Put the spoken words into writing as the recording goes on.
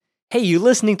Hey, you're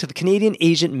listening to the Canadian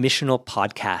Asian Missional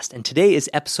Podcast, and today is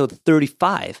episode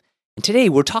 35. And today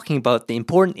we're talking about the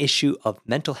important issue of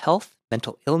mental health,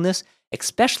 mental illness,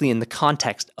 especially in the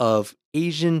context of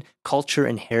Asian culture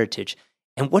and heritage.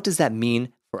 And what does that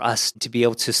mean for us to be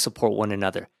able to support one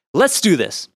another? Let's do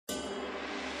this.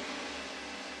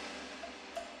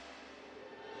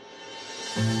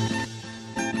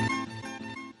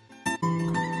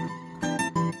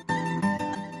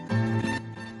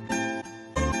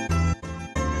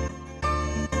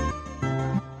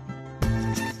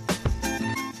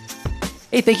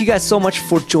 Hey, thank you guys so much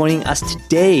for joining us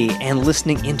today and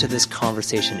listening into this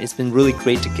conversation. It's been really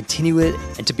great to continue it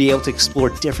and to be able to explore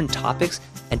different topics.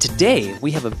 And today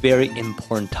we have a very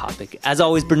important topic. As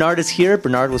always, Bernard is here.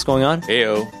 Bernard, what's going on?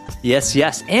 Heyo.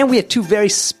 Yes. And we have two very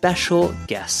special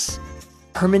guests,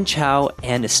 Herman Chow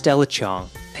and Estella Chong.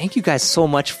 Thank you guys so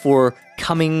much for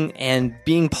coming and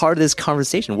being part of this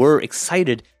conversation. We're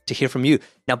excited to hear from you.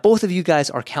 Now, both of you guys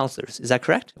are counselors. Is that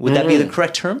correct? Would that be the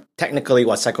correct term? Technically,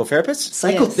 what, psychotherapists?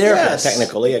 Psychotherapists. Yeah,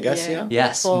 technically, I guess, yeah.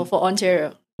 Yes. For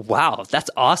Ontario. Wow, that's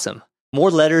awesome.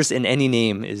 More letters in any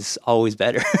name is always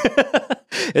better.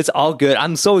 It's all good.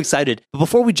 I'm so excited. But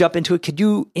before we jump into it, could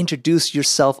you introduce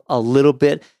yourself a little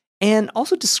bit and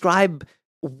also describe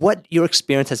what your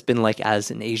experience has been like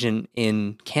as an Asian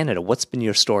in Canada? What's been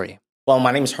your story? Well,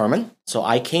 my name is Herman. So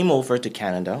I came over to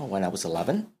Canada when I was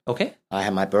 11. Okay. I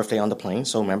had my birthday on the plane,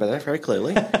 so remember that very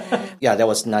clearly. Yeah, that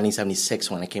was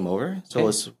 1976 when I came over. So It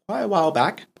was quite a while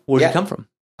back. Where did you come from?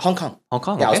 Hong Kong. Hong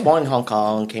Kong, Yeah, okay. I was born in Hong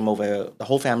Kong, came over, the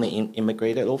whole family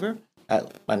immigrated over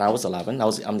when I was 11.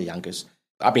 I'm the youngest.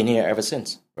 I've been here ever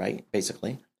since, right,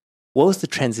 basically. What was the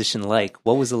transition like?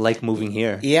 What was it like moving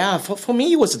here? Yeah, for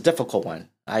me, it was a difficult one.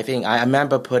 I think I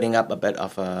remember putting up a bit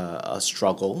of a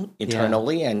struggle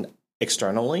internally and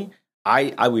externally.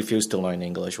 I refused to learn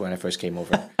English when I first came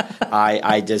over.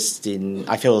 I just didn't.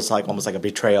 I feel it's like almost like a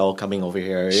betrayal coming over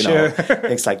here, you know,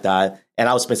 things like that. And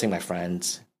I was missing my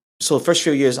friends. So the first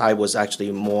few years, I was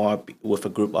actually more with a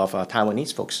group of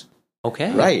Taiwanese folks.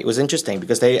 Okay. Right. It was interesting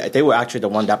because they were actually the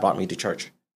one that brought me to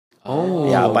church. Oh.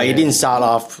 Yeah, but it didn't start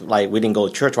off like we didn't go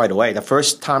to church right away. The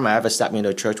first time I ever stepped into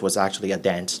a church was actually a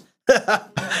dance.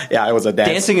 Yeah, it was a dance.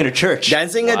 Dancing in a church.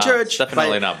 Dancing in church. It's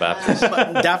definitely not Baptist.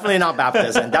 But definitely not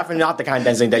Baptist, and definitely not the kind of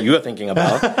dancing that you were thinking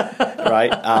about, right?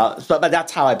 But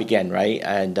that's how I began, right?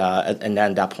 And then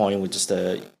at that point, with just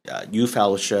the youth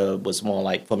fellowship was more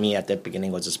like, for me at the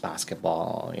beginning, was just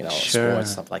basketball, you know,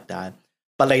 sports, stuff like that.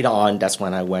 But later on, that's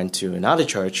when I went to another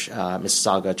church,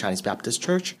 Mississauga Chinese Baptist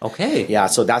Church. Okay. Yeah,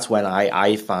 so that's when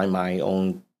I find my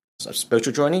own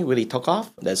spiritual journey really took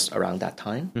off. That's around that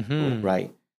time,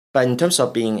 right? But in terms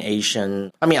of being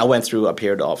Asian, I mean, I went through a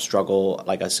period of struggle,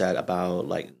 like I said, about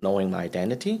like knowing my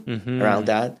identity around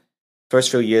that.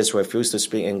 First few years, I refused to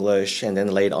speak English, and then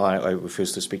later on, I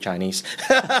refused to speak Chinese.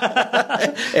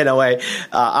 In a way,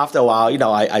 after a while, you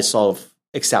know, I sort of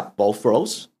accept both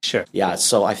roles. Sure. Yeah,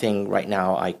 so I think right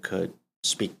now I could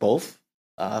speak both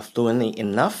fluently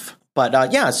enough.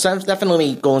 But yeah, so it's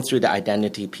definitely going through the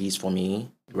identity piece for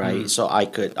me. Right, so I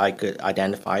could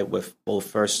identify with both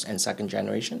first and second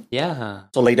generation. Yeah.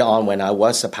 So later on, when I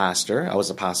was a pastor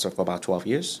for about 12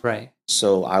 years. Right.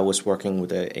 So I was working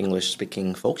with the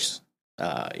English-speaking folks,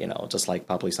 you know, just like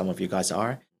probably some of you guys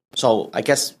are. So I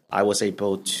guess I was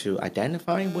able to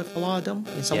identify with a lot of them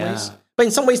in some ways. But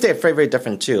in some ways, they're very, very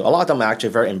different too. A lot of them are actually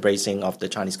very embracing of the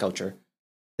Chinese culture.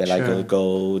 They like to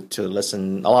go to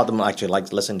listen. A lot of them actually like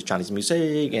to listen to Chinese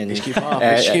music and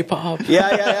K-pop.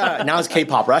 Yeah. Now it's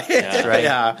K-pop, right? Yeah, right.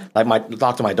 Yeah. Like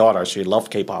talk to my daughter. She loves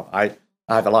K-pop. I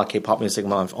have a lot of K-pop music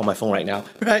on my phone right now.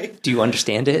 Right. Do you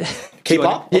understand it?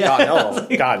 K-pop? Yeah.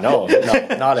 God, no,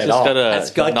 not at all. Has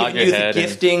God nod given your you the head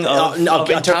gifting of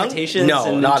interpretations?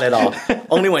 No, not at all.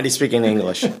 Only when they speak in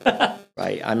English.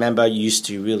 Right. I remember I used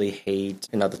to really hate,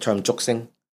 you know, the term juxing.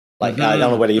 Like I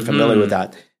don't know whether you're familiar with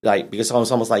that. Like, because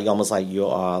it's almost like you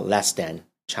are less than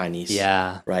Chinese.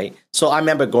 Yeah. Right. So I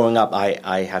remember growing up,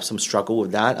 I have some struggle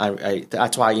with that.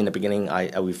 That's why in the beginning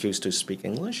I refused to speak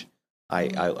English.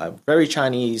 I'm very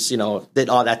Chinese, you know, did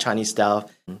all that Chinese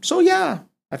stuff. So yeah,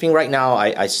 I think right now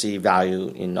I see value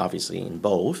in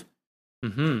both.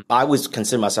 I would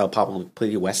consider myself probably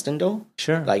pretty Western though.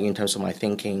 Sure. Like in terms of my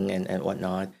thinking and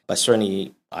whatnot. But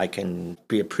certainly I can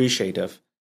be appreciative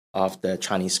of the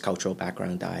Chinese cultural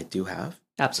background that I do have.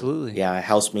 Absolutely. Yeah, it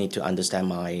helps me to understand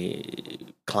my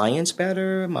clients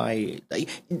better.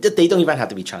 They don't even have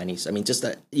to be Chinese. I mean, just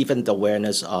even the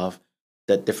awareness of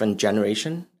the different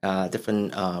generation,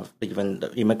 different even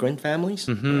immigrant families,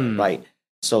 right?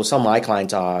 So some of my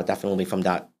clients are definitely from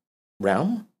that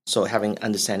realm, So having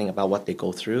understanding about what they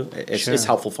go through, it's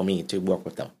helpful for me to work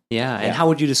with them. Yeah. And how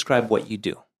would you describe what you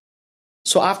do?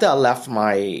 So after I left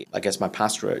my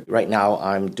pastorate, right now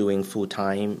I'm doing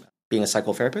full-time being a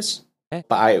psychotherapist. Okay.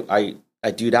 But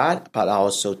I do that, but I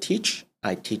also teach.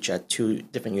 I teach at 2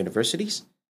 different universities.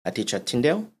 I teach at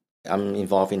Tyndale. I'm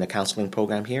involved in the counseling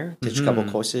program here, teach a couple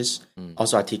courses.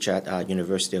 Also, I teach at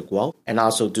University of Guelph, and I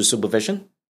also do supervision.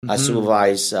 I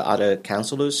supervise other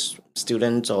counselors,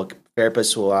 students, or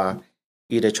therapists who are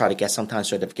either try to get some kind of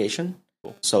certification.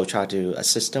 So try to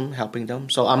assist them, helping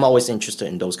them. So I'm always interested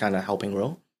in those kind of helping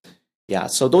role. Yeah,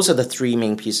 so those are the 3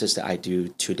 main pieces that I do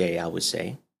today, I would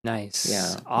say. Nice.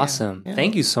 Yeah. Awesome. Yeah.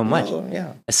 Thank you so much. Oh,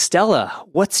 yeah. Estella,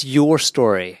 what's your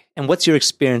story and what's your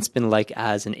experience been like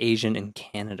as an Asian in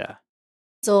Canada?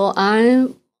 So I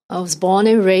was born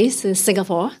and raised in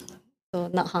Singapore, so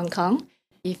not Hong Kong.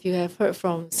 If you have heard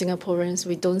from Singaporeans,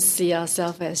 we don't see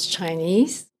ourselves as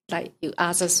Chinese. Like you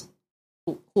ask us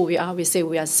who we are, we say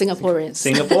we are Singaporeans.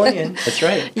 Singaporean, that's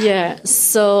right. Yeah.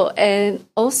 So, and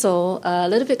also a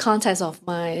little bit context of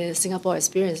my Singapore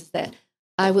experience is that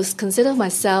I would consider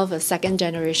myself a 2nd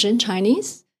generation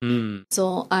Chinese.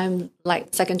 So I'm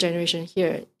like 2nd generation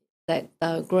here. That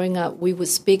growing up, we would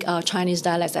speak our Chinese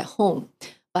dialects at home.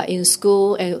 But in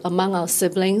school and among our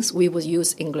siblings, we would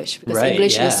use English because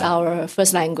English is our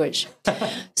first language.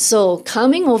 So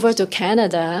coming over to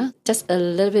Canada, just a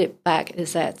little bit back,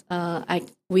 is that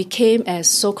we came as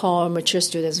so-called mature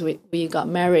students. We got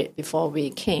married before we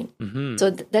came.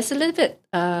 So there's a little bit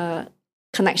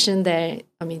connection there,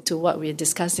 to what we're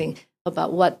discussing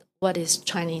about what is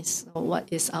Chinese or what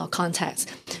is our context.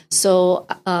 So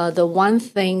the one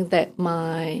thing that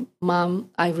I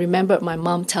remember my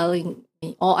mom telling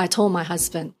me, or I told my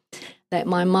husband, that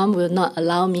my mom will not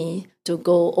allow me to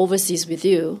go overseas with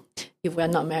you if we're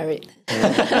not married.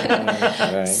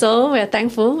 Right. So we're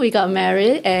thankful we got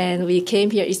married and we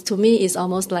came here. To me, it's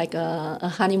almost like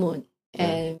a honeymoon.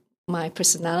 And my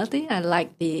personality, I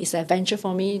like it's an adventure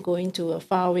for me going to a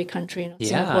faraway country.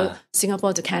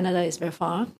 Singapore to Canada is very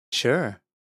far. Sure.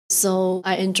 So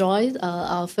I enjoyed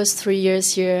our first 3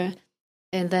 years here,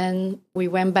 and then we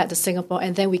went back to Singapore,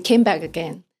 and then we came back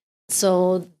again.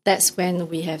 So that's when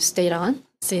we have stayed on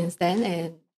since then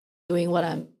and doing what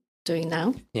I'm doing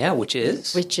now. Yeah, which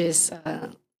is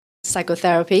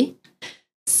psychotherapy.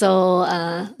 So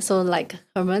like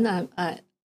Herman,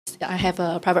 I have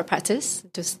a private practice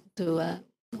to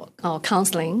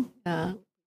counseling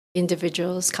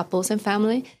individuals, couples, and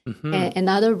family. And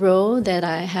another role that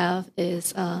I have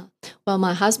is,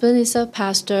 my husband is a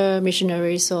pastor,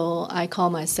 missionary, so I call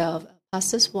myself a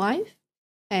pastor's wife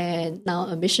and now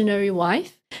a missionary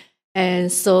wife.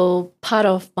 And so part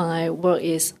of my work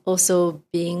is also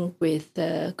being with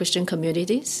the Christian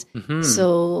communities.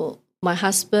 So my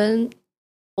husband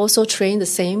also trained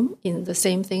in the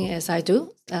same thing as I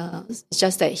do. It's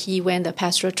just that he went the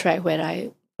pastoral track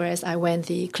whereas I went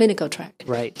the clinical track.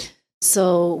 Right.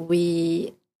 So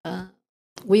we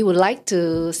would like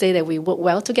to say that we work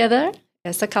well together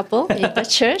as a couple in the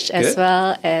church, as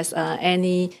well as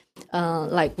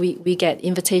we get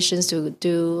invitations to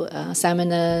do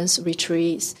seminars,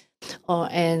 retreats,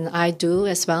 and I do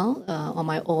as well on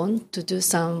my own to do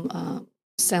some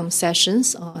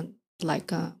sessions on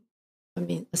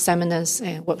seminars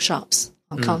and workshops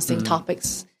on counseling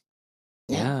topics.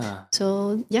 Yeah.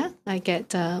 So I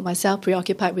get myself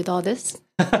preoccupied with all this.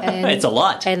 And, it's a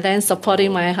lot. And then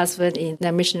supporting my husband in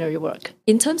their missionary work.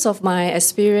 In terms of my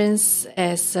experience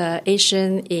as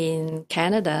Asian in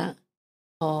Canada,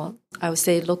 or I would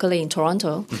say locally in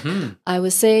Toronto, I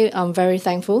would say I'm very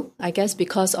thankful, I guess,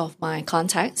 because of my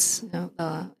contacts,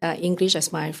 English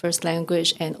as my first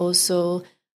language, and also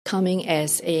coming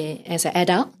as an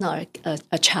adult, not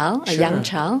a child, a young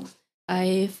child.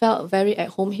 I felt very at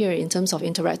home here in terms of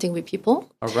interacting with people.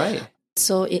 All right.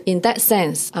 So in that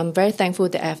sense, I'm very thankful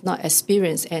that I have not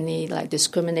experienced any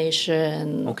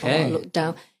discrimination or look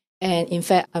down. And in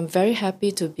fact, I'm very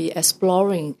happy to be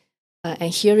exploring and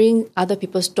hearing other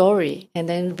people's story and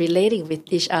then relating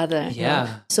with each other.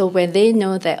 Yeah. So when they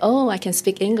know that, I can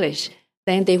speak English,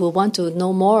 then they will want to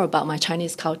know more about my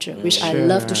Chinese culture, which I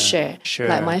love to share. Sure.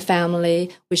 Like my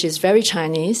family, which is very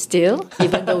Chinese still,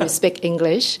 even though we speak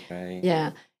English. Right.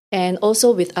 Yeah. And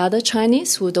also with other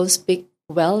Chinese who don't speak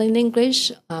well in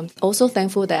English, I'm also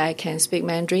thankful that I can speak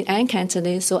Mandarin and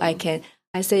Cantonese, so I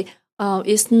say,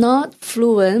 it's not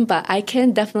fluent, but I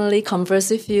can definitely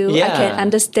converse with you. Yeah. I can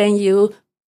understand you.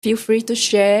 Feel free to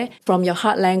share from your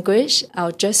heart language.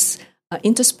 I'll just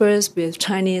intersperse with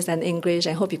Chinese and English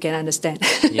and hope you can understand.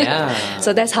 Yeah.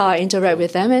 So that's how I interact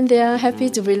with them, and they are happy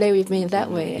to relate with me in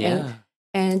that way. Yeah.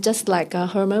 And just like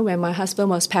Herman, when my husband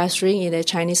was pastoring in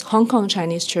a Hong Kong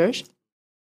Chinese church,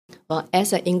 well,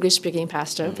 as an English-speaking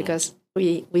pastor, because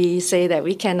we say that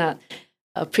we cannot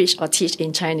preach or teach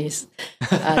in Chinese,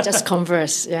 just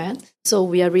converse. Yeah. So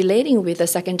we are relating with the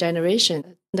second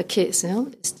generation, the kids.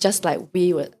 It's just like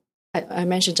we were. I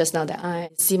mentioned just now that I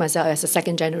see myself as a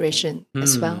second generation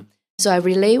as well. So I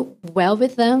relate well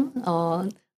with them, or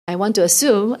I want to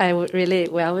assume I would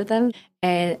relate well with them.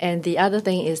 And the other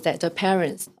thing is that the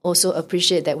parents also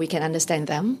appreciate that we can understand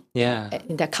them,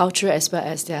 in their culture as well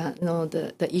as their,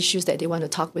 the issues that they want to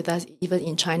talk with us. Even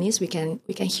in Chinese, we can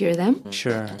hear them.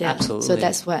 Sure, absolutely. So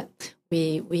that's what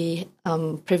we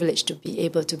privileged to be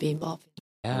able to be involved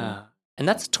in. Yeah, and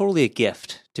that's totally a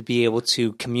gift to be able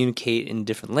to communicate in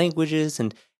different languages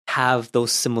and have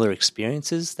those similar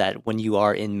experiences. That when you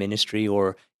are in ministry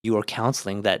or you are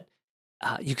counseling, that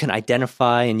you can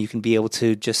identify and you can be able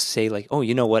to just say like, oh,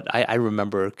 you know what? I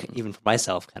remember even for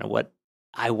myself kind of what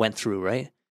I went through,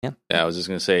 right? Yeah. I was just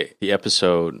going to say, the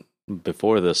episode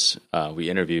before this,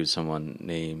 we interviewed someone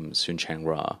named Sun Chang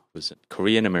Ra, who's a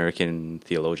Korean-American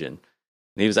theologian.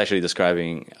 And he was actually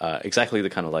describing exactly the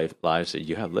kind of lives that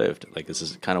you have lived. Like this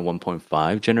is kind of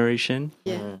 1.5 generation,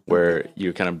 where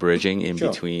you're kind of bridging in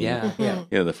between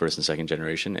the first and second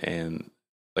generation. And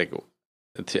like,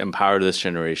 to empower this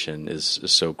generation is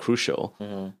so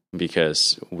crucial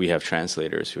because we have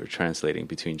translators who are translating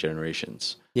between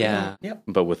generations. Yeah.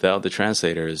 But without the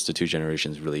translators, the two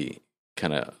generations really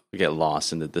kind of get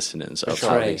lost in the dissonance of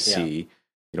how they see,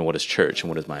 what is church and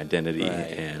what is my identity.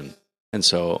 And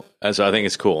so I think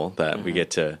it's cool that we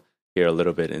get to hear a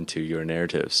little bit into your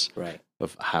narratives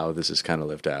of how this is kind of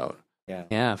lived out.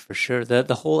 Yeah, for sure.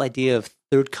 The whole idea of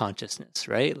third consciousness,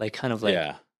 right? Like kind of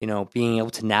like, being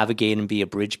able to navigate and be a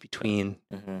bridge between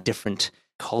different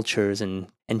cultures and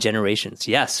generations.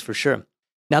 Yes, for sure.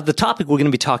 Now, the topic we're going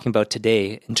to be talking about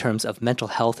today in terms of mental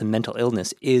health and mental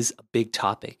illness is a big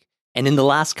topic. And in the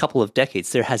last couple of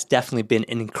decades, there has definitely been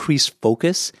an increased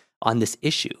focus on this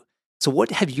issue. So what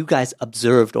have you guys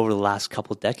observed over the last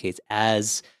couple of decades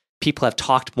as people have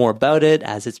talked more about it,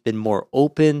 as it's been more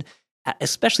open,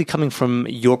 especially coming from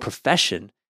your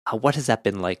profession? What has that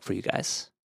been like for you guys?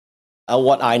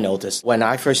 What I noticed when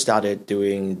I first started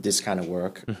doing this kind of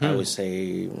work, I would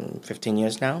say 15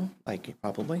 years now, like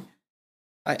probably.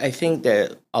 I think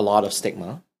there a lot of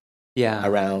stigma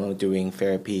around doing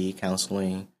therapy,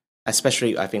 counseling,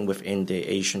 especially I think within the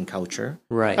Asian culture.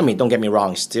 Right. I mean, don't get me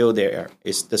wrong, still there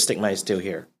is the stigma is still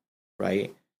here,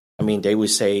 right? I mean, they would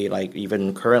say like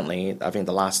even currently, I think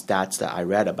the last stats that I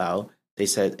read about, they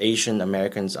said Asian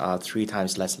Americans are 3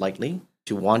 times less likely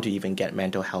to want to even get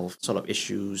mental health sort of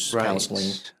issues,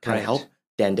 counseling kind of help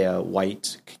than their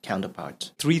white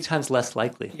counterparts. 3 times less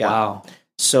likely. Yeah. Wow.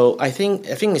 So I think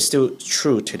it's still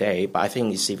true today, but I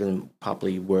think it's even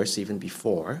probably worse even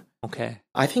before. Okay.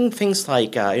 I think things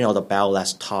like the Bell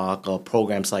Let's Talk or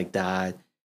programs like that,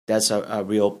 that's a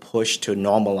real push to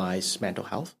normalize mental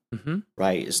health.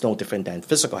 Right? It's no different than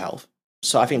physical health.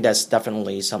 So I think that's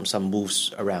definitely some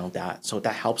moves around that. So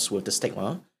that helps with the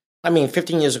stigma. I mean,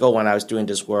 15 years ago when I was doing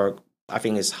this work, I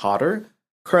think it's harder.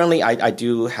 Currently, I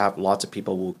do have lots of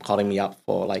people who calling me up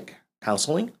for like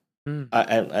counseling.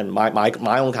 And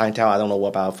my own clientele, I don't know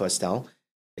about for Estelle,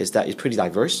 is that it's pretty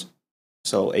diverse.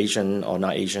 So Asian or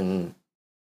not Asian,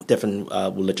 different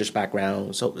religious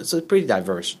background. So it's pretty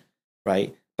diverse,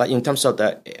 right? But in terms of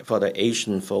for the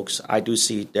Asian folks, I do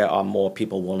see there are more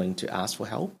people willing to ask for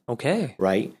help. Okay.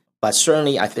 Right? But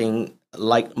certainly I think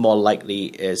more likely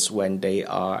is when they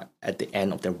are at the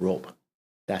end of the rope.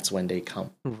 That's when they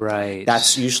come. Right.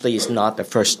 That's usually is not the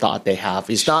first thought they have.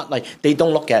 It's not like they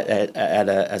don't look at it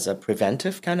as a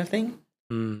preventive kind of thing,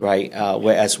 right?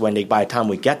 Whereas by the time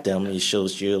we get them, it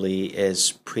usually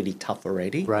is pretty tough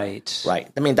already. Right. Right.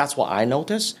 I mean, that's what I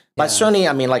noticed. But certainly,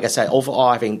 I mean, like I said, overall,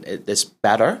 I think it's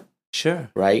better. Sure.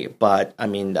 Right. But I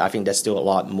mean, I think there's still a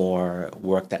lot more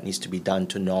work that needs to be done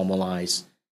to normalize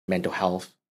mental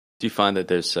health. Do you find that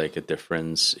there's like a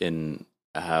difference in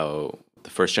how the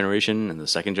first generation and the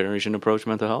second generation approach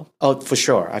mental health? Oh, for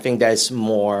sure. I think there's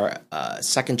more,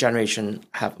 second generation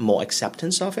have more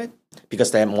acceptance of it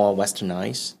because they're more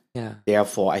westernized. Yeah.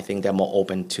 Therefore, I think they're more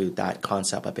open to that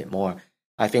concept a bit more.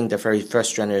 I think the very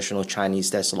first generation of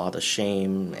Chinese, there's a lot of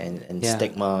shame and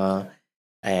stigma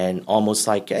and almost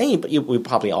like, we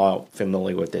probably are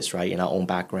familiar with this, right? In our own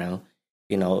background,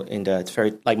 in the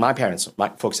very, like my parents,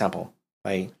 for example,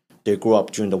 right? They grew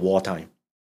up during the wartime.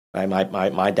 Right,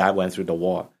 my dad went through the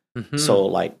war, so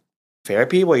like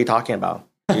therapy. What are you talking about?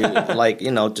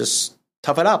 You just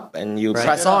tough it up and you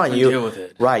press on. You deal with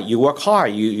it. Right, you work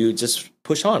hard. You just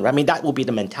push on. I mean, that will be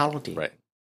the mentality. Right.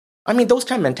 I mean, those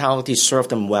kind of mentalities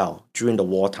served them well during the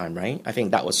wartime, right? I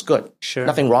think that was good. Sure.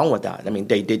 Nothing wrong with that. I mean,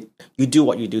 you do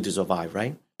what you do to survive,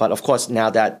 right? But of course, now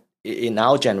that in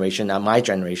our generation, now my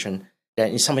generation,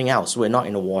 then it's something else. We're not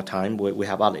in a wartime. We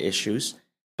have other issues,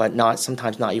 but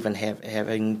sometimes not even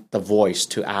having the voice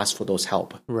to ask for those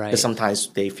help. Right. Because sometimes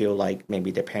they feel like maybe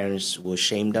their parents will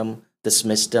shame them,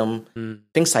 dismiss them,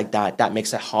 things like that. That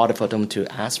makes it harder for them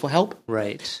to ask for help.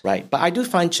 Right. Right. But I do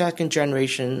find second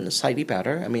generation slightly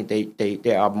better. I mean,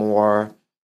 they are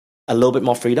a little bit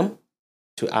more freedom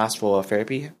to ask for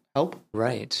therapy help.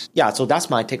 Right. Yeah, so that's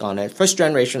my take on it. First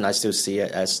generation, I still see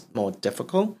it as more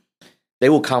difficult. They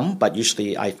will come, but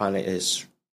usually I find it is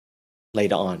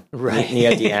later on, right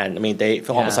near the end. I mean, they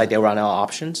feel almost like they run out of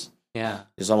options. Yeah.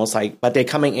 It's almost like, but they're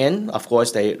coming in, of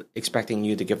course, they're expecting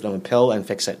you to give them a pill and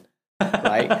fix it.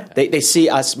 Right? They see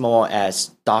us more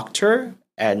as doctor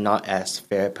and not as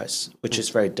therapist, which is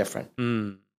very different.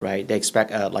 Right? They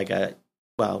expect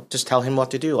just tell him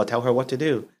what to do or tell her what to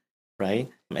do, right?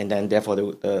 And then therefore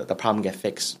the problem get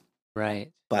fixed.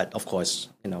 Right. But of course,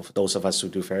 for those of us who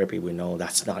do therapy, we know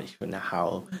that's not even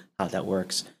how that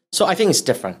works. So I think it's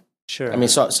different. Sure. I mean,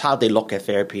 so it's how they look at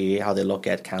therapy, how they look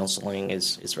at counseling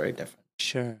is very different.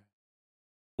 Sure.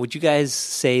 Would you guys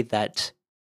say that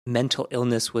mental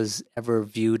illness was ever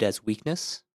viewed as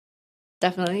weakness?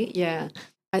 Definitely, yeah.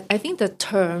 I think the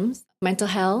terms mental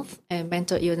health and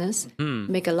mental illness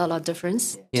make a lot of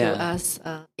difference to us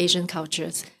Asian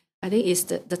cultures. I think it's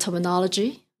the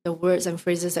terminology, the words and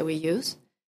phrases that we use.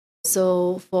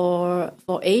 So for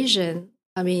Asian,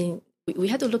 I mean, we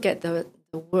have to look at the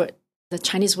word, the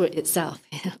Chinese word itself,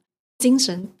 精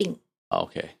神病.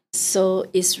 Okay. So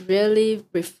it's really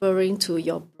referring to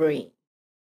your brain.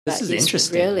 This is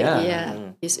interesting. Really,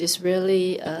 It's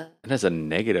really... it has a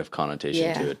negative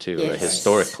connotation to it too, yes. right?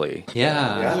 Historically.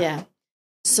 Yeah.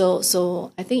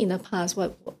 So I think in the past,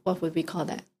 what would we call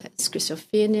that?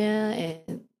 Schizophrenia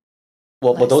and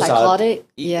those psychotic?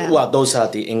 Those are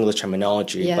the English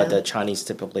terminology, but the Chinese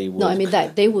typically would... No, I mean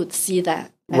that they would see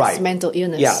that as mental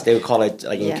illness. Yeah, they would call it,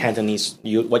 like in Cantonese,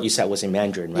 what you said was in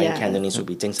Mandarin, right? Yeah. Cantonese would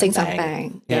be 精神病. 精神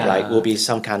病. Yeah. Right, will be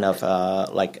some kind of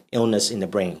like illness in the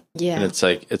brain. Yeah. And it's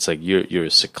like you're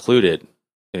secluded,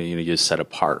 you're set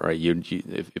apart, right?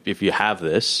 If you have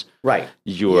this, right,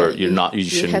 you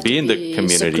shouldn't be in the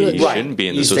community. Secluded. You shouldn't be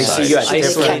in the society. They see you as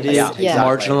Isolated,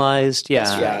 marginalized.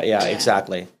 Yeah,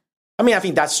 exactly. I mean, I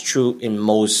think that's true in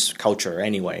most culture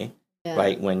anyway,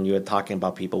 right? When you're talking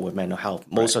about people with mental health,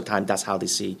 most of the time that's how they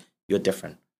see you're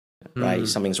different, right?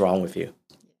 Something's wrong with you.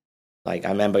 Like I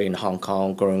remember in Hong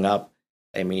Kong growing up,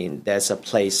 I mean, there's a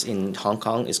place in Hong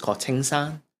Kong, it's called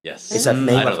Qingshan. Yes. It's a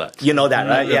name I know that. You know that,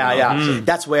 right? Yeah.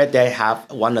 That's where they have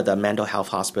one of the mental health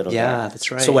hospitals. Yeah, that's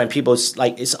right. So when people,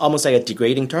 it's almost like a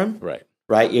degrading term.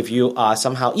 Right. If you are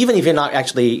somehow, even if you're not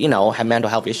actually, have mental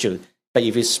health issues, but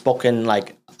if you've spoken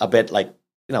like a bit like,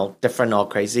 different or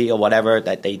crazy or whatever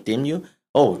that they deem you,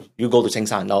 you go to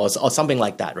Qingshan or something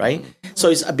like that, right? So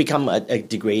it's become a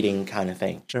degrading kind of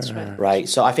thing. Sure. Right.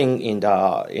 So I think in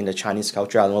the Chinese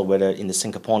culture, I don't know whether in the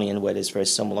Singaporean, whether it's very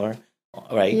similar.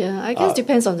 Right. Yeah, I guess it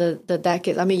depends on the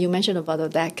decades. I mean, you mentioned about the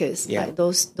decades, like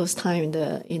those time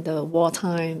in the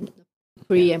wartime,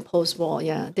 pre and post war.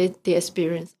 Yeah, they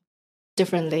experience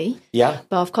differently. Yeah.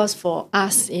 But of course, for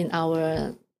us in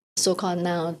our so-called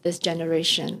now this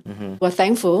generation, we're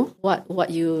thankful what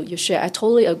you share. I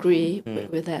totally agree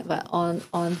with that. But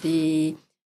on the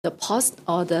post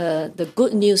or the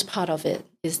good news part of it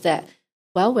is that.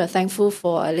 Well, we're thankful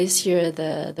for at least here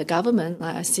the government.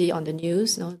 Like I see on the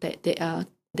news,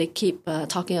 they keep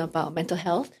talking about mental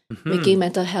health, making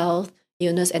mental health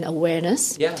illness and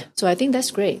awareness. Yeah. So I think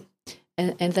that's great.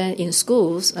 And then in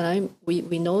schools,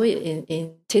 we know it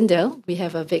in Tyndale, we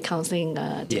have a big counseling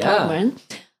department.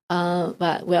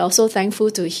 But we're also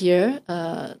thankful to hear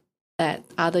that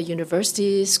other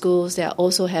universities, schools, they are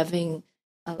also having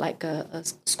like a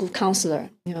school counselor.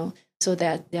 So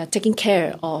that they are taking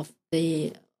care of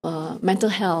the mental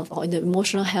health or the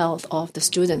emotional health of the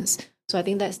students. So I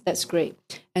think that's great.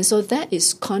 And so that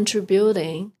is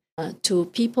contributing to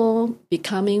people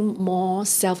becoming more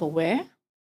self-aware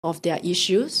of their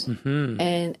issues.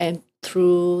 And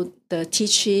through the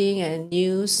teaching and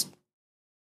news,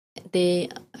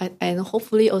 and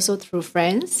hopefully also through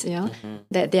friends,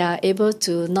 that they are able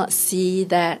to not see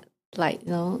that like,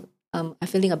 I'm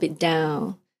feeling a bit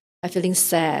down, I'm feeling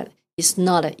sad. It's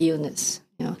not an illness,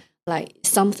 like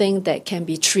something that can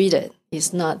be treated.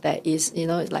 It's not that is,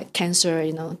 like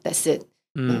cancer, that's it.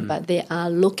 But they are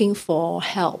looking for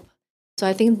help. So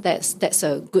I think that's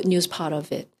a good news part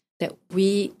of it, that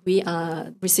we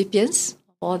are recipients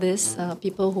of all these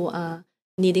people who are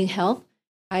needing help.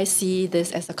 I see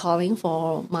this as a calling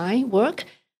for my work.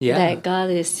 Yeah. That God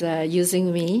is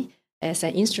using me as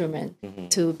an instrument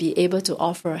to be able to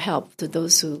offer help to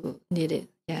those who need it.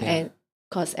 And of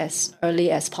course, as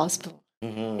early as possible.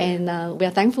 And we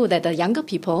are thankful that the younger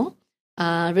people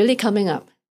are really coming up.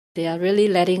 They are really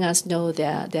letting us know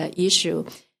their issue.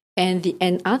 And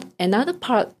another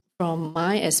part from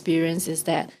my experience is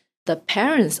that the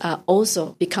parents are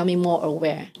also becoming more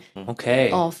aware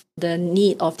of the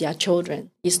need of their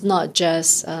children. It's not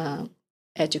just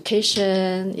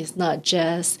education. It's not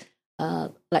just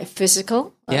like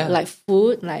physical, like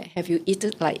food. Like, have you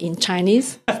eaten? Like in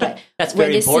Chinese, like that's when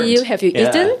very they important. see you, have you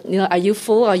eaten? You know, are you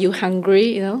full? Are you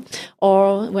hungry? You know,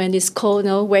 or when it's cold, you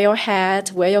know, wear your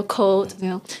hat, wear your coat. You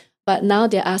know, but now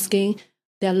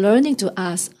they're learning to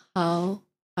ask, how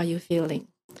are you feeling?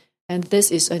 And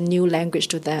this is a new language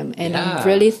to them. And I'm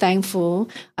really thankful.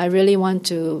 I really want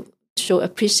to show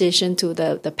appreciation to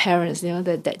the parents, you know,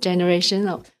 that generation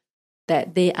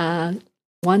that they are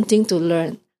wanting to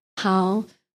learn how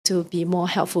to be more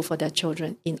helpful for their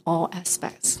children in all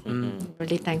aspects. I'm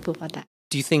really thankful for that.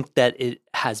 Do you think that it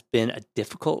has been a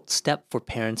difficult step for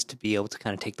parents to be able to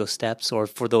kind of take those steps, or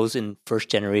for those in first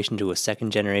generation to a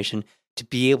second generation to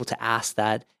be able to ask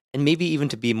that, and maybe even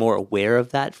to be more aware of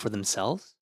that for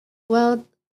themselves? Well,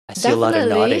 I see a lot of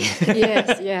nodding.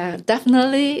 Yes,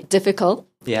 definitely difficult.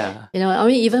 Yeah. You know, I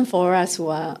mean, even for us who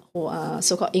are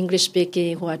so-called English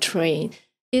speaking, who are trained,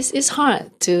 it's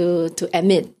hard to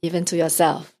admit even to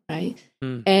yourself, right?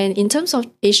 And in terms of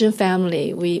Asian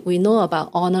family, we know about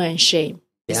honor and shame.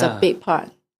 It's a big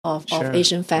part of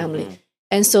Asian family.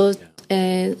 And so,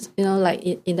 and you know, like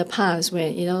in the past,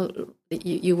 when you know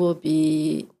you will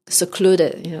be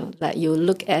secluded, you know, like you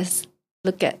look at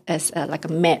as like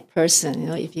a mad person, you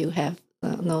know, if you have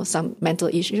some mental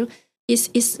issue,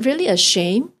 it's really a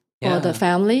shame for the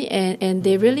family, and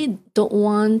they really don't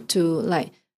want to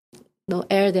like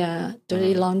air their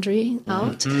dirty laundry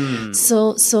out.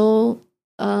 So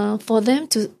for them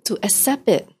to accept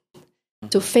it,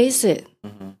 to face it,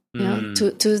 you know,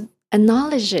 to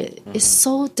acknowledge it, is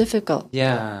so difficult.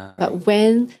 Yeah.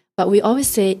 But we always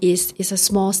say it's a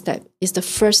small step. It's the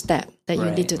first step that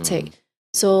you need to take.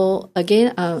 So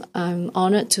again, I'm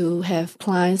honored to have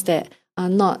clients that are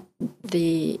not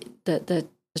the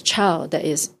child that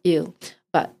is ill,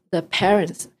 but the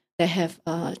parents that have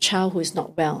a child who is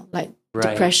not well, like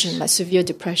depression, like severe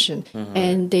depression,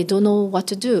 and they don't know what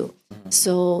to do.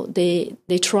 So they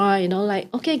try, you know,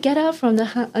 like, okay, get out from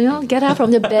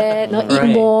the bed,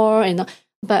 eat more,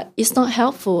 but it's not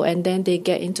helpful, and then they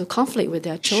get into conflict with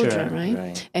their children,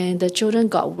 right? And the children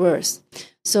got worse.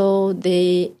 So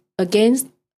they, again,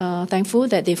 thankful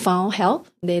that they found help.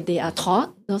 They are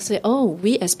taught. They'll say, oh,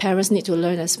 we as parents need to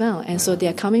learn as well. And so they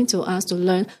are coming to us to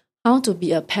learn how to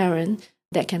be a parent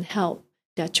that can help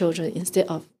their children instead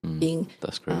of being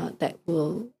that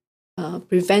will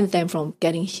prevent them from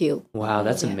getting healed. Wow,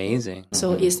 that's amazing.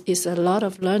 So it's a lot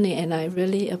of learning, and I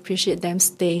really appreciate them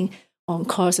staying on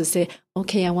course to say,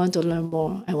 okay, I want to learn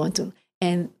more. I want to.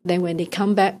 And then when they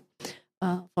come back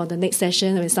for the next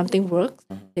session, when something works,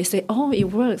 they say, oh, it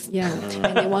works. Yeah.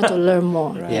 And they want to learn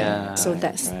more. So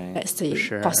that's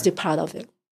the positive part of it.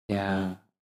 Yeah,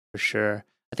 for sure.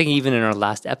 I think even in our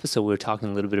last episode, we were talking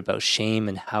a little bit about shame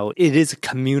and how it is a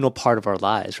communal part of our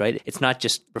lives, right? It's not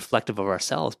just reflective of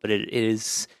ourselves, but it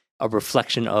is a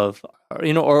reflection of,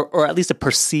 you know, or at least a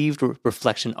perceived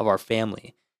reflection of our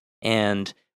family.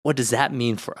 And what does that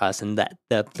mean for us, and that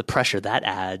the pressure that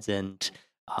adds? And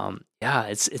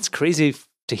it's crazy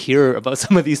to hear about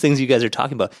some of these things you guys are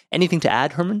talking about. Anything to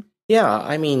add, Herman? Yeah,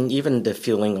 I mean, even the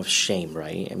feeling of shame,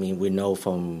 right? I mean, we know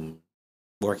from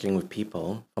working with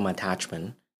people, from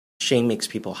attachment, shame makes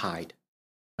people hide.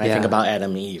 I think about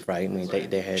Adam and Eve, right? I mean,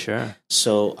 they had. Sure.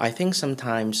 So I think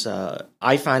sometimes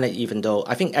I find that even though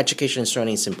I think education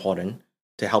certainly is important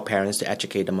to help parents, to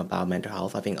educate them about mental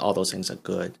health, I think all those things are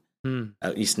good,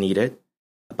 at least needed.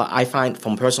 But I find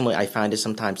that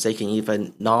sometimes they can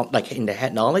even not, like in their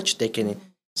head knowledge, they can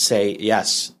say,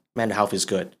 yes, mental health is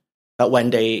good. But when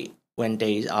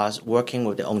they are working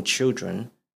with their own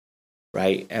children,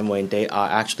 right, and when they are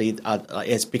actually,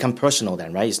 it's become personal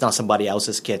then, right? It's not somebody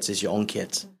else's kids, it's your own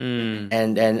kids.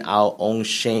 And then our own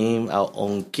shame, our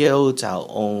own guilt, our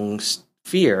own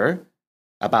fear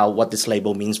about what this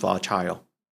label means for our child.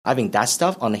 I think that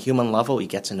stuff on a human level, it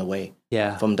gets in the way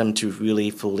from them to really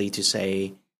fully to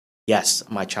say, yes,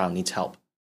 my child needs help,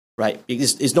 right?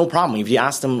 It's no problem. If you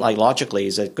ask them, like, logically,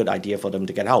 is it a good idea for them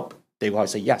to get help? They will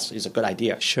say, yes, it's a good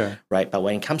idea. Sure. Right? But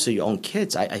when it comes to your own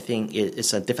kids, I think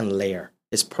it's a different layer.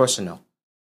 It's personal,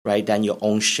 right? Then your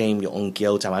own shame, your own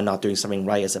guilt. Am I not doing something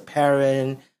right as a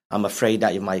parent? I'm afraid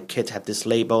that if my kids have this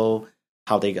label,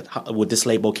 would this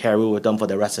label carry with them for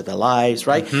the rest of their lives,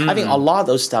 right? I think a lot of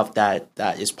those stuff that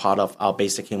is part of our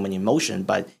basic human emotion,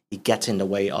 but it gets in the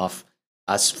way of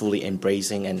us fully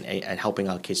embracing and helping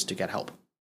our kids to get help,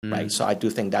 right? So I do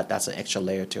think that that's an extra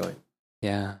layer to it.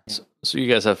 Yeah. So you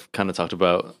guys have kind of talked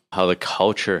about how the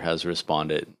culture has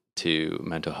responded to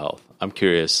mental health. I'm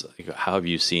curious, how have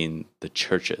you seen the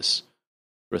churches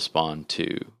respond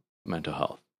to mental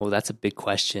health? Well, that's a big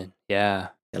question. Yeah.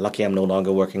 Lucky I'm no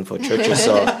longer working for churches,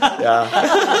 so yeah.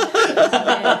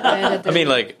 I mean,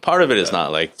 like, part of it is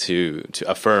not like to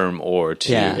affirm or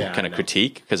to kind of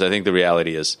critique, because I think the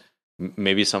reality is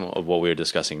maybe some of what we're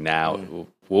discussing now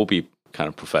will be kind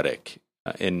of prophetic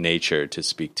in nature to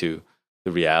speak to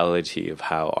the reality of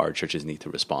how our churches need to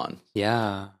respond.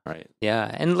 Yeah. Right. Yeah.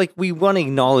 And like, we want to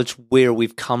acknowledge where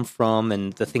we've come from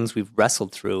and the things we've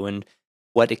wrestled through and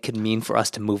what it could mean for us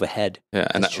to move ahead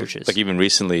as churches. Like, even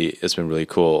recently, it's been really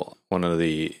cool. One of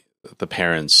the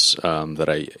parents that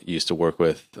I used to work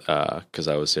with, because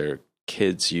I was their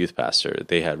kids' youth pastor,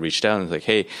 they had reached out and was like,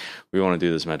 hey, we want to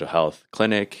do this mental health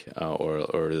clinic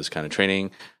or this kind of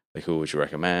training. Like, who would you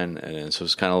recommend? And so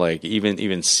it's kind of like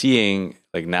even seeing,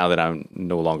 like, now that I'm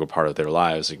no longer part of their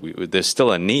lives, like, there's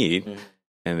still a need,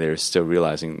 and they're still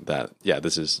realizing that,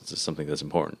 this is something that's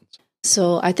important.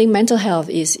 So I think mental health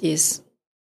is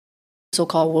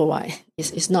so-called worldwide.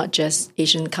 It's not just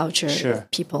Asian culture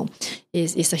people.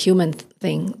 It's a human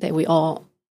thing that we all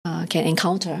can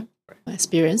encounter,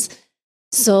 experience.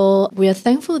 So we are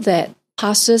thankful that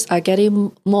pastors are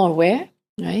getting more aware,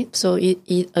 right? So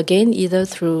again, either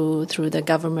through the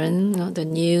government, the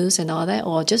news and all that,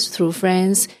 or just through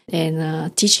friends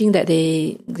and teaching that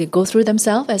they go through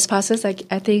themselves as pastors. Like,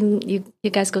 I think you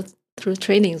guys go through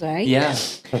trainings, right? Yeah.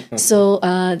 So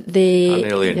they... Not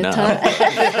nearly enough.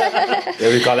 Yeah,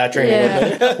 we call that training.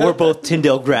 Yeah. We're both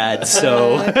Tyndale grads,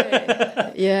 so...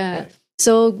 Okay. Yeah.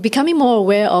 So becoming more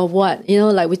aware of what,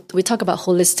 like we talk about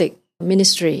holistic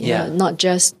ministry, not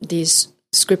just this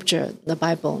scripture, the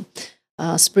Bible,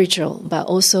 spiritual, but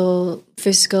also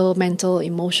physical, mental,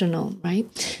 emotional, right?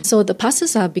 So the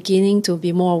pastors are beginning to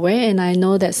be more aware, and I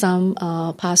know that some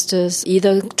pastors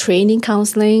either training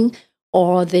counseling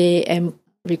or they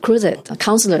recruited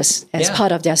counselors as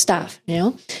part of their staff,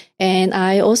 And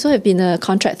I also have been a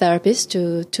contract therapist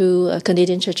to two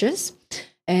Canadian churches.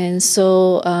 And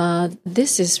so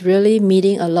this is really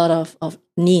meeting a lot of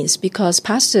needs, because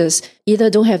pastors either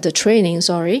don't have the training,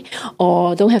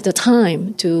 or don't have the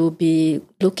time to be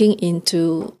looking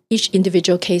into each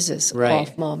individual cases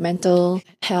of mental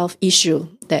health issue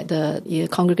that the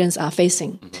congregants are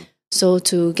facing. Mm-hmm. So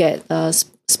to get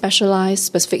specialized,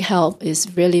 specific help is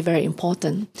really very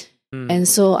important. And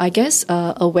so I guess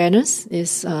awareness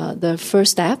is the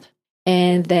first step,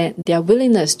 and that their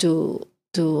willingness to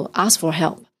ask for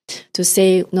help, to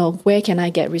say, no, where can I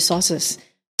get resources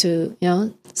to,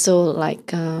 so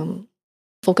like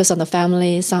Focus on the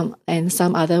Family, some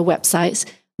other websites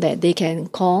that they can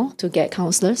call to get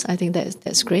counselors. I think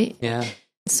that's great. Yeah.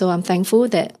 So I'm thankful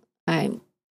that I'm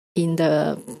in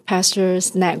the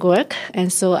pastors network,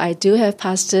 and so I do have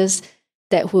pastors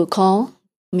that will call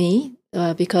me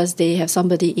because they have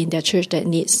somebody in their church that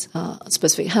needs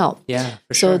specific help. Yeah,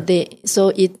 for sure. So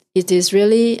it is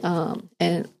really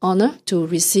an honor to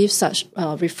receive such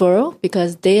referral,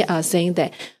 because they are saying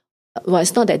that, well,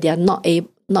 it's not that they are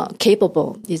not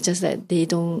capable. It's just that they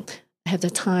don't have the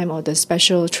time or the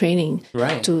special training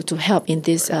to help in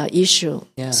this issue.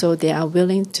 Yeah. So they are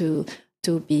willing to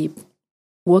be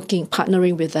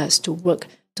partnering with us to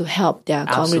help their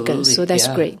congregants. So that's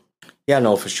great. Yeah,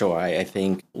 no, for sure. I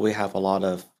think we have a lot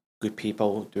of good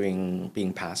people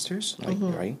being pastors,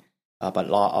 right?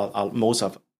 But most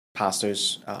of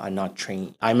pastors are not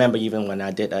trained. I remember even when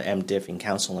I did an MDiv in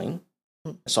counseling,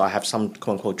 so I have some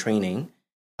quote-unquote training,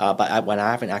 but when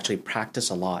I haven't actually practiced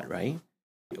a lot, right?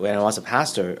 When I was a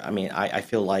pastor, I mean, I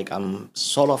feel like I'm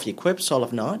sort of equipped, sort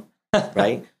of not,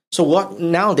 right? So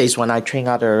nowadays when I train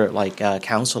other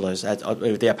counselors,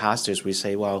 if they are pastors, we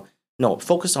say, well, no,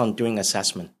 focus on doing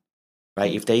assessment,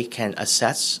 right? If they can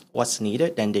assess what's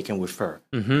needed, then they can refer.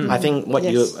 Mm-hmm. I think what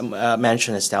you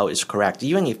mentioned, Estelle, is correct.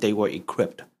 Even if they were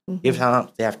equipped, if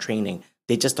they have training,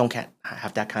 they just don't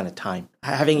have that kind of time.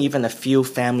 Having even a few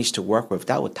families to work with,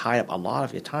 that would tie up a lot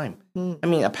of your time. I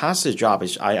mean, a pastor's job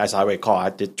is, as I recall,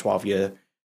 I did 12 years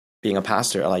being a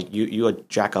pastor, like you're a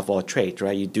jack of all trades,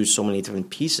 right? You do so many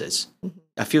different pieces. Mm-hmm.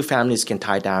 A few families can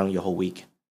tie down your whole week,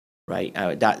 right?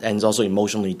 And it's also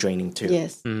emotionally draining too.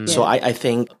 Yes. Mm-hmm. So I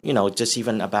think, just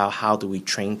even about how do we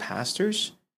train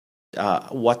pastors,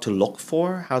 what to look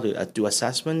for, how to do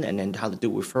assessment, and then how to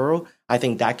do referral, I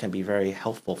think that can be very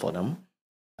helpful for them.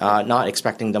 not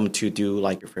expecting them to do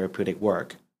like therapeutic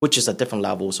work, which is a different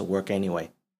levels of work anyway.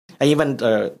 And even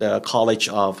the College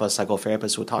of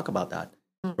Psychotherapists will talk about that,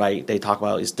 right? They talk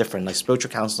about it's different, like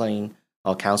spiritual counseling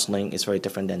or counseling is very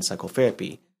different than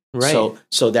psychotherapy. Right.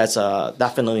 So that's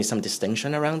definitely some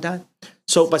distinction around that.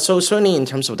 So certainly in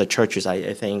terms of the churches,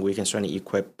 I think we can certainly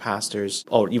equip pastors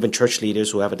or even church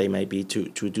leaders, whoever they may be,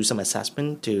 to do some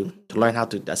assessment, to learn how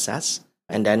to assess,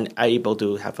 and then are able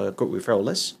to have a good referral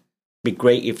list. Be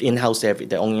great if in-house they have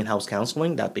their own in-house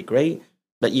counseling. That'd be great.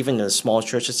 But even in the small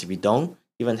churches, if you don't,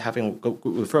 even having a good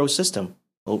referral system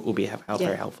will be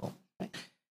very helpful.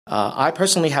 I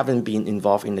personally haven't been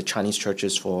involved in the Chinese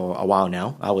churches for a while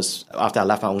now. After I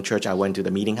left my own church, I went to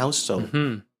the meeting house,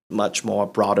 so much more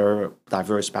broader,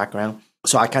 diverse background.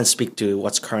 So I can't speak to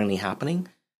what's currently happening.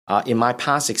 In my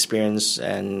past experience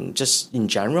and just in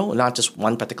general, not just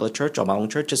one particular church or my own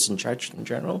church, just in church in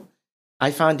general,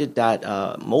 I found it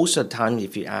that most of the time,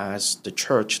 if you ask the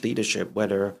church leadership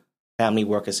whether family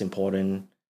work is important,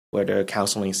 whether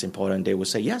counseling is important, they will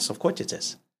say, yes, of course it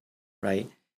is, right?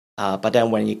 But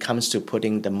then when it comes to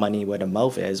putting the money where the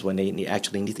mouth is, when they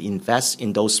actually need to invest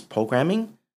in those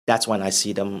programming, that's when I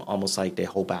see them almost like they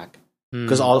hold back.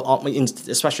 Because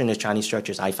especially in the Chinese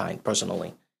churches, I find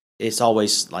personally, it's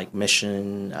always like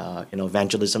mission,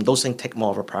 evangelism. Those things take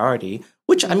more of a priority,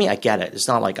 which, I mean, I get it. It's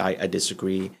not like I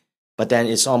disagree. But then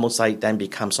it's almost like,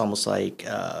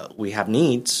 we have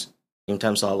needs in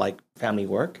terms of like family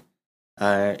work.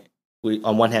 On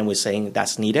one hand, we're saying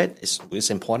that's needed, it's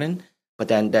important. But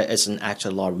then there isn't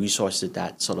actually a lot of resources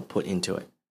that sort of put into it.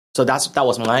 So that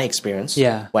was my experience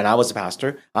when I was a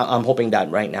pastor. I'm hoping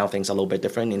that right now things are a little bit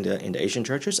different in the Asian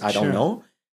churches. I don't know.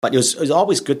 But it's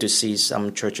always good to see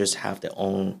some churches have their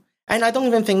own. And I don't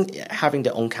even think having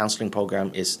their own counseling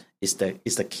program is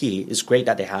the key. It's great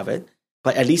that they have it.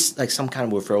 But at least like some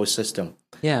kind of referral system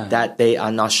that they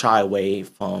are not shy away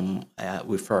from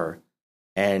refer.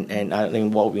 And I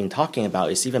think what we've been talking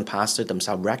about is even pastors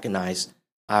themselves recognize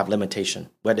I have limitation,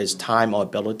 whether it's time or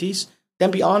abilities,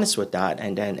 then be honest with that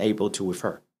and then able to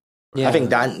refer. Yeah. I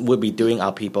think that would be doing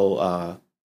our people,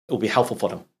 it would be helpful for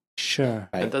them. Sure.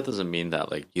 Right? And that doesn't mean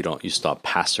that like you stop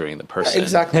pastoring the person.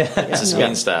 Exactly. It just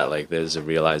means that like there's a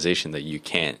realization that you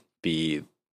can't be,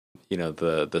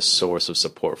 the source of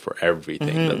support for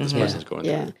everything that this person's going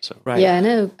through. So. Right. Yeah,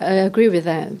 and I agree with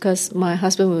that because my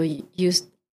husband will use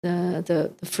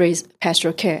the phrase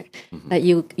pastoral care, that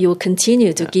you will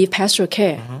continue to give pastoral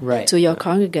care to your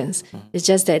congregants. It's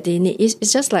just that they need.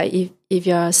 It's just like if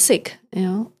you are sick,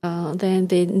 then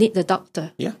they need the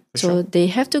doctor. Yeah, so they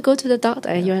have to go to the doctor,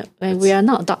 and we are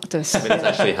not doctors. I mean, it's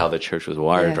actually how the church was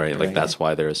wired, right? Like that's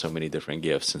why there are so many different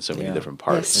gifts and so many different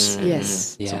parts.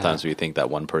 Yes. Sometimes we think that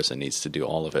one person needs to do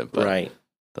all of it, but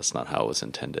that's not how it was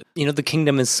intended. The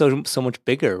kingdom is so much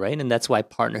bigger, right? And that's why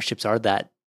partnerships are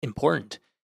that important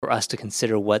for us to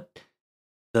consider what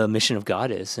the mission of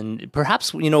God is. And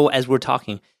perhaps, as we're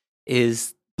talking,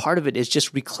 is part of it is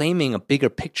just reclaiming a bigger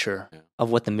picture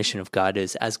of what the mission of God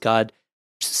is, as God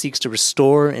seeks to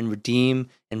restore and redeem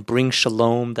and bring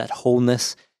shalom, that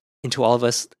wholeness into all of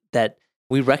us, that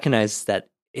we recognize that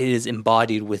it is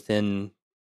embodied within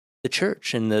the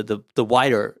church and the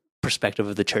wider perspective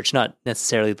of the church, not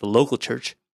necessarily the local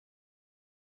church,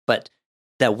 but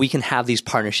that we can have these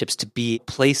partnerships to be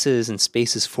places and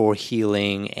spaces for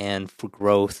healing and for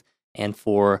growth and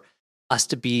for us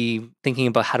to be thinking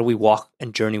about how do we walk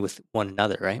and journey with one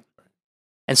another, right?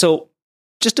 And so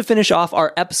just to finish off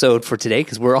our episode for today,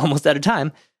 because we're almost out of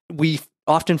time, we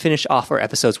often finish off our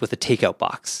episodes with a takeout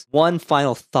box. One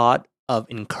final thought of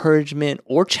encouragement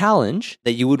or challenge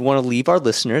that you would want to leave our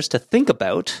listeners to think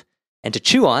about and to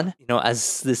chew on,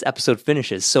 as this episode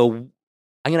finishes. So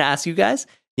I'm going to ask you guys,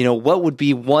 what would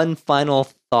be one final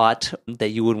thought that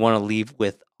you would want to leave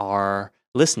with our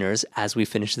listeners as we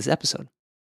finish this episode?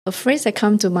 A phrase that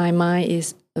comes to my mind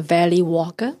is valley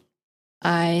walker.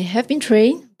 I have been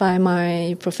trained by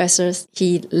my professors.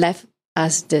 He left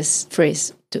us this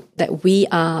phrase that we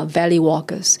are valley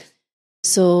walkers.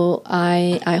 So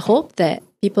I hope that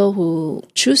people who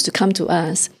choose to come to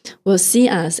us will see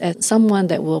us as someone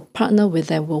that will partner with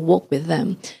them, will work with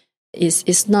them.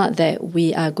 It's not that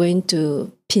we are going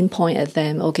to pinpoint at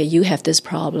them, okay, you have this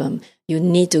problem, you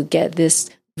need to get this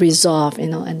resolved,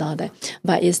 and all that.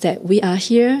 But it's that we are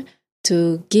here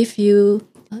to give you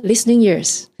listening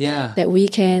ears. Yeah. That we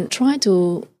can try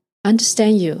to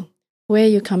understand you, where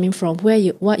you're coming from,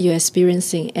 what you're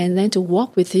experiencing, and then to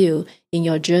walk with you in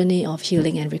your journey of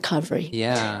healing and recovery.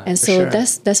 Yeah. And so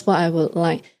that's what I would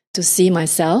like to see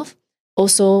myself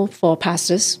also for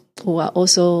pastors who are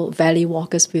also valley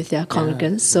walkers with their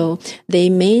congregants. So they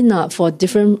may not, for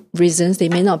different reasons, they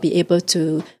may not be able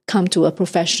to come to a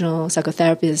professional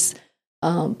psychotherapist.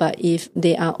 But if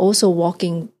they are also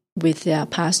walking with their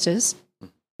pastors,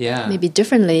 maybe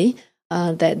differently,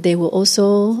 that they will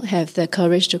also have the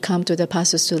courage to come to the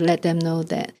pastors to let them know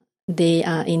that they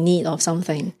are in need of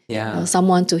something.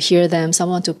 Someone to hear them,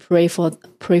 someone to pray for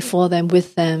them,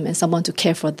 with them, and someone to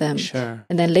care for them. Sure.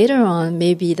 And then later on,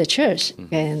 maybe the church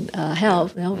can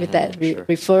help with that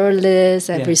referral list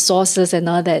and resources and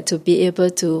all that, to be able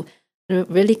to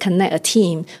really connect a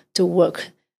team to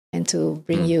work and to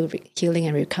bring you healing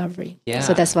and recovery.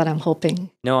 So that's what I'm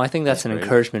hoping. No, I think that's an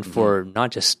encouragement for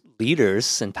not just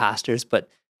leaders and pastors, but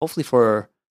hopefully for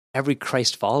every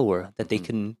Christ follower, that they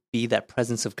can be that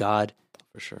presence of God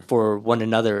for one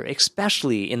another,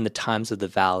 especially in the times of the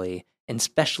valley, and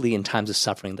especially in times of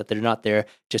suffering, that they're not there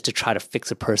just to try to fix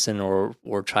a person or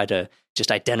try to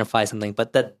just identify something,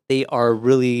 but that they are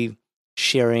really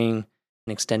sharing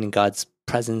and extending God's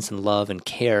presence and love and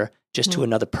care just to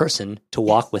another person to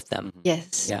walk with them.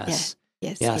 Yes.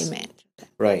 Amen.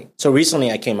 Right. So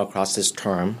recently I came across this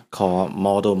term called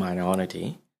model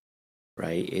minority.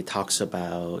 Right. It talks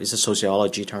about, it's a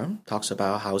sociology term, talks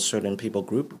about how certain people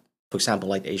group, for example,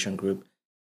 like the Asian group,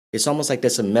 it's almost like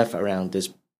there's a myth around this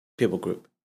people group.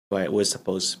 Right. We're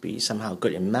supposed to be somehow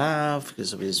good in math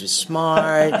because we're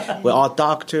smart. We're all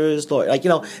doctors, lawyers. Like,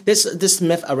 this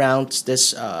myth around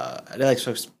this,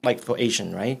 like for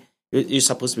Asian, right? You're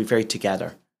supposed to be very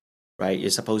together, right? You're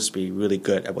supposed to be really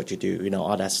good at what you do,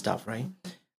 all that stuff, right?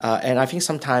 And I think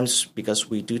sometimes because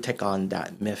we do take on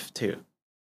that myth too.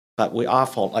 But we are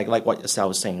like what Estelle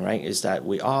was saying, right? Is that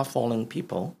we are fallen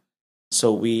people,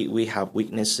 so we have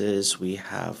weaknesses, we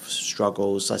have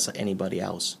struggles, just like anybody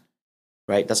else,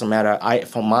 right? Doesn't matter.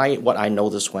 What I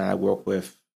notice when I work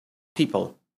with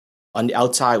people on the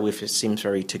outside, we seem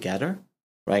very together,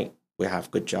 right? We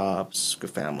have good jobs, good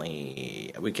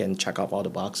family. We can check off all the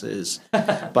boxes,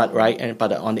 but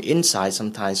on the inside,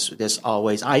 sometimes there's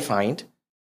always, I find,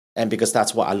 and because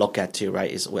that's what I look at too,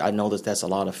 right? Is I notice there's a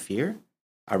lot of fear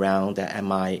around that.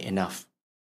 Am I enough?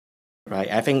 Right.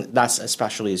 I think that's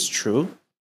especially is true.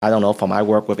 I don't know, for my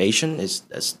work with Asian,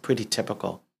 it's pretty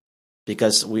typical,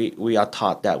 because we are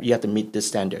taught that you have to meet this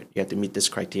standard, you have to meet this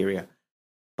criteria,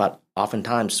 but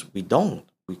oftentimes we don't.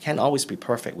 We can't always be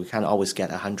perfect. We can't always get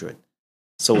 100.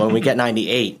 So when we get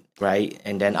 98, right,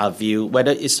 and then our view, whether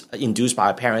it's induced by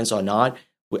our parents or not,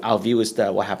 our view is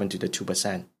that what happened to the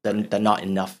 2%, the not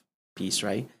enough piece,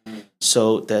 right?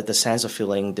 So the sense of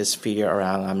feeling this fear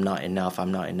around I'm not enough,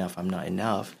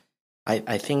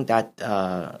 I think that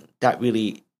that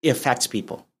really affects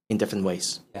people in different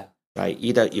ways, right?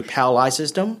 Either it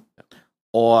paralyzes them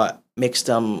or makes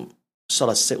them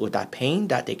sort of sit with that pain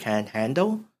that they can't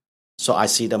handle. So I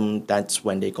see them, that's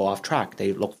when they go off track.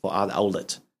 They look for other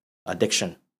outlets,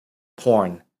 addiction,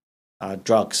 porn,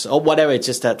 drugs, or whatever. It's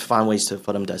just that find ways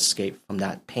for them to escape from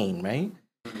that pain, right?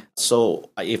 So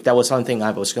if that was something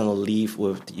I was going to leave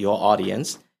with your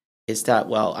audience, is that,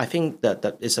 well, I think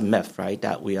that it's a myth, right?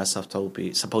 That we are supposed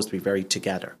to be very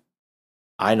together.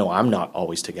 I know I'm not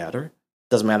always together.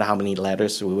 Doesn't matter how many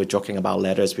letters, we were joking about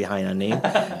letters behind our name.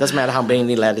 Doesn't matter how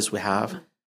many letters we have.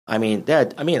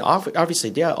 Obviously,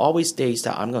 there are always days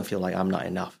that I'm going to feel like I'm not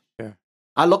enough. Sure.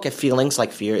 I look at feelings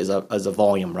like fear as a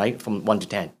volume, right? From 1 to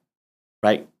 10,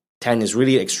 right? 10 is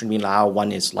really extremely loud.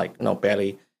 1 is like,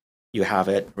 barely you have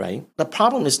it, right? The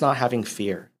problem is not having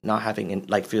fear, not having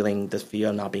feeling the fear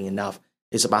of not being enough.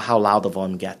 It's about how loud the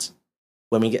volume gets.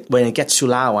 When it gets too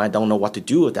loud, I don't know what to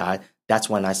do with that. That's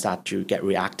when I start to get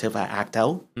reactive. I act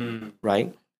out,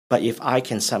 right? But if I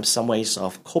can some ways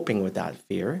of coping with that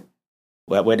fear,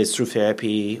 whether it's through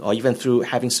therapy or even through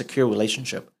having secure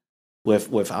relationship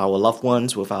with our loved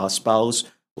ones, with our spouse,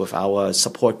 with our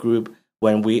support group,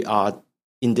 when we are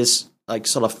in this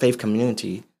sort of faith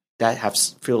community that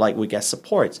feel like we get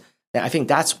support, then I think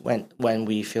that's when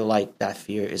we feel like that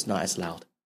fear is not as loud.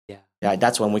 Yeah,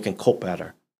 that's when we can cope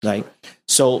better, right?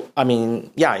 So,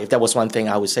 if that was one thing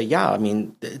I would say,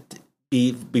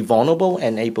 be vulnerable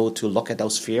and able to look at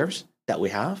those fears that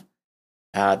we have.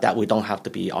 That we don't have to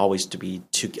be always to be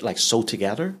so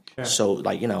together. Sure. So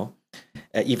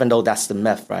even though that's the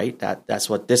myth, right? That's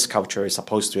what this culture is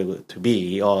supposed to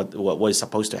be, or what we're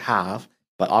supposed to have.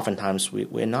 But oftentimes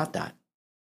we're not that.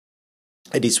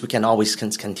 At least we can always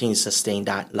continue to sustain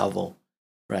that level,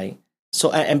 right?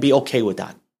 So and be okay with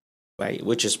that, right?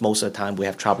 Which is most of the time we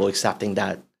have trouble accepting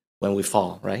that when we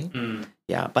fall, right?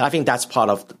 Yeah, but I think that's part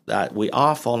of that. We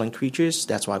are fallen creatures.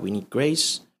 That's why we need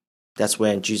grace. That's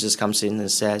when Jesus comes in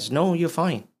and says, "No, you're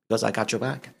fine because I got your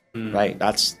back." Right?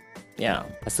 That's Yeah.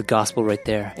 That's the gospel right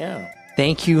there. Yeah.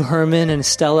 Thank you, Herman and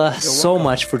Stella, so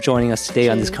much for joining us today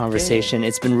on this conversation.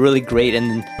 It's been really great,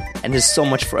 and there's so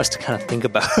much for us to kind of think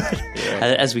about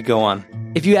as we go on.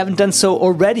 If you haven't done so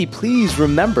already, please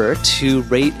remember to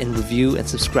rate and review and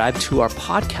subscribe to our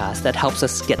podcast. That helps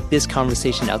us get this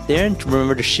conversation out there, and to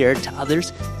remember to share it to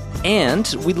others.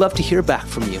 And we'd love to hear back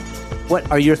from you.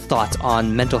 What are your thoughts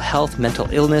on mental health, mental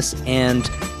illness, and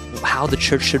how the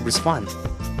church should respond?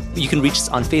 You can reach us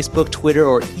on Facebook, Twitter,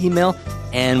 or email,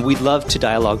 and we'd love to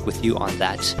dialogue with you on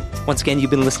that. Once again,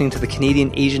 you've been listening to the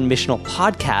Canadian Asian Missional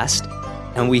Podcast,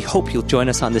 and we hope you'll join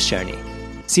us on this journey.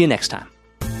 See you next time.